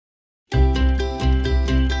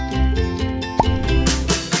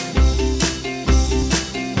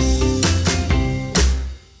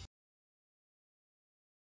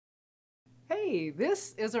Hey,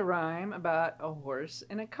 this is a rhyme about a horse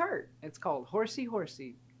in a cart. It's called Horsey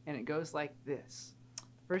Horsey, and it goes like this.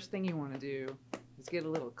 First thing you want to do is get a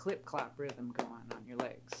little clip-clop rhythm going on your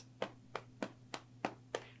legs.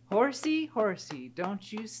 Horsey, horsey,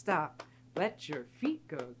 don't you stop. Let your feet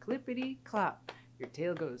go clippity-clop. Your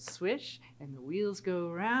tail goes swish and the wheels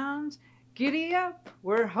go round. Giddy up,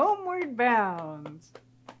 we're homeward bound.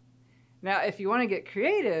 Now, if you want to get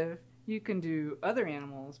creative, you can do other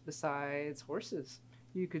animals besides horses.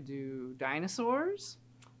 You could do dinosaurs.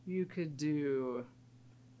 You could do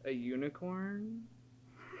a unicorn.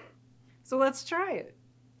 So let's try it.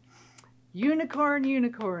 Unicorn,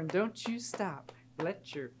 unicorn, don't you stop.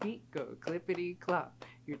 Let your feet go clippity-clop.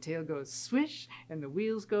 Your tail goes swish and the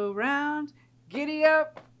wheels go round. Giddy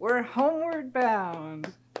up, we're homeward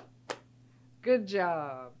bound. Good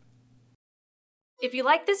job. If you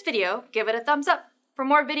like this video, give it a thumbs up. For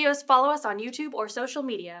more videos, follow us on YouTube or social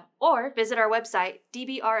media, or visit our website,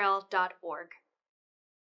 dbrl.org.